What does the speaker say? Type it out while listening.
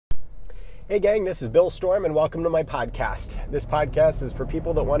Hey gang, this is Bill Storm and welcome to my podcast. This podcast is for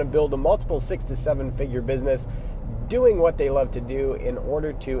people that want to build a multiple 6 to 7 figure business doing what they love to do in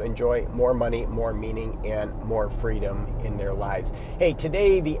order to enjoy more money, more meaning, and more freedom in their lives. Hey,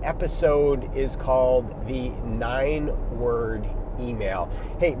 today the episode is called the 9-word email.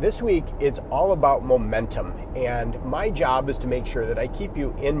 Hey, this week it's all about momentum, and my job is to make sure that I keep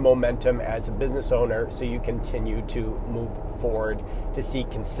you in momentum as a business owner so you continue to move forward to see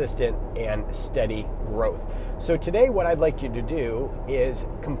consistent and steady growth. So today what I'd like you to do is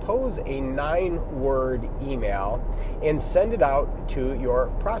compose a 9-word email and send it out to your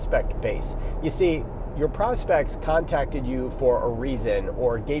prospect base. You see, your prospects contacted you for a reason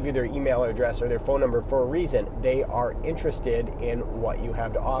or gave you their email address or their phone number for a reason. They are interested in what you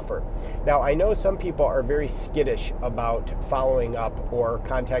have to offer. Now, I know some people are very skittish about following up or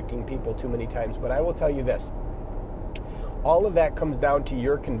contacting people too many times, but I will tell you this. All of that comes down to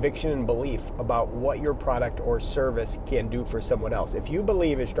your conviction and belief about what your product or service can do for someone else. If you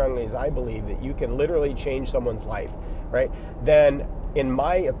believe as strongly as I believe that you can literally change someone's life, right, then in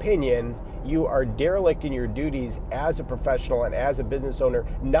my opinion, you are derelict in your duties as a professional and as a business owner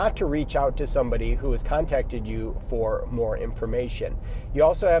not to reach out to somebody who has contacted you for more information. You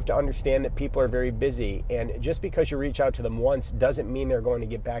also have to understand that people are very busy, and just because you reach out to them once doesn't mean they're going to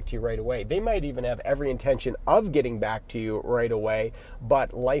get back to you right away. They might even have every intention of getting back to you right away,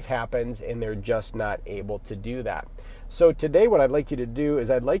 but life happens and they're just not able to do that. So today what I'd like you to do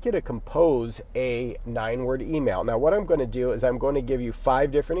is I'd like you to compose a 9-word email. Now what I'm going to do is I'm going to give you 5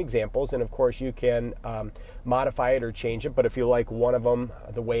 different examples, and of course you can modify it or change it, but if you like one of them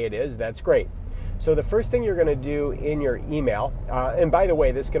the way it is, that's great. So the first thing you're going to do in your email, and by the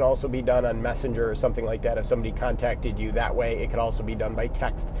way, this can also be done on Messenger or something like that if somebody contacted you that way. It could also be done by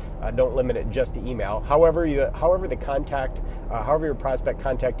text. Don't limit it just to email. However your prospect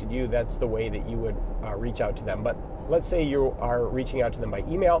contacted you, that's the way that you would reach out to them. But let's say you are reaching out to them by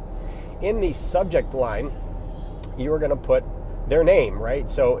email. In the subject line, you are going to put their name, right?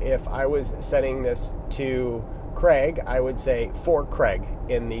 So if I was sending this to Craig, I would say for Craig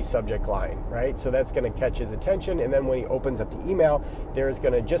in the subject line, right? So that's going to catch his attention, and then when he opens up the email, there's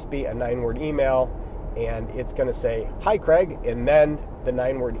going to just be a 9-word email, and it's going to say, "Hi Craig," and then the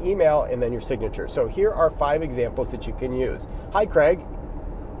 9-word email, and then your signature. So here are 5 examples that you can use. "Hi Craig,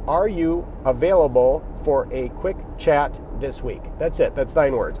 are you available for a quick chat this week?" That's it. That's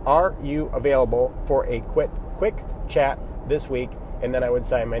 9 words. Are you available for a quick chat this week? And then I would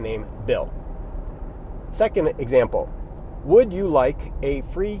sign my name, Bill. Second example, would you like a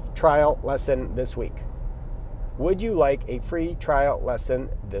free trial lesson this week? Would you like a free trial lesson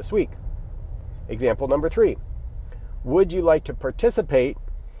this week? Example number 3, would you like to participate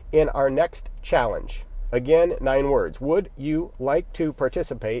in our next challenge? Again, 9 words. Would you like to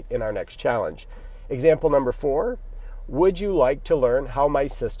participate in our next challenge? Example number 4, would you like to learn how my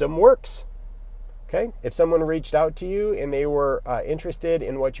system works? Okay, if someone reached out to you and they were interested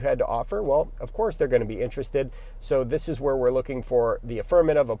in what you had to offer, well, of course they're going to be interested. So this is where we're looking for the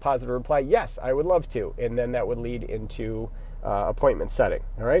affirmative, a positive reply. Yes, I would love to. And then that would lead into appointment setting.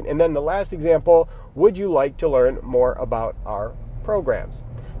 All right. And then the last example, would you like to learn more about our programs?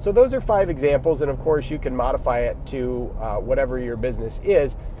 So those are 5 examples. And of course you can modify it to whatever your business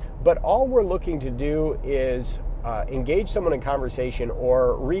is. But all we're looking to do is engage someone in conversation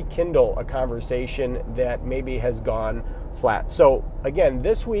or rekindle a conversation that maybe has gone flat. So again,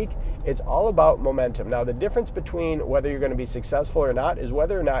 this week, it's all about momentum. Now, the difference between whether you're going to be successful or not is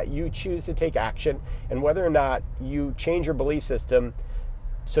whether or not you choose to take action and whether or not you change your belief system.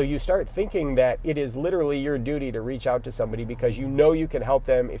 So you start thinking that it is literally your duty to reach out to somebody because you know you can help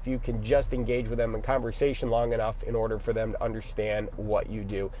them if you can just engage with them in conversation long enough in order for them to understand what you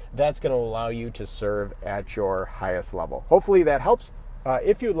do. That's going to allow you to serve at your highest level. Hopefully that helps.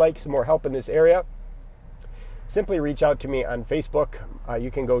 If you'd like some more help in this area, simply reach out to me on Facebook.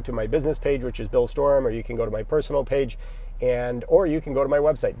 You can go to my business page, which is Bill Storm, or you can go to my personal page, or you can go to my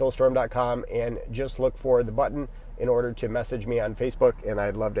website, billstorm.com, and just look for the button in order to message me on Facebook, and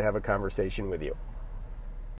I'd love to have a conversation with you.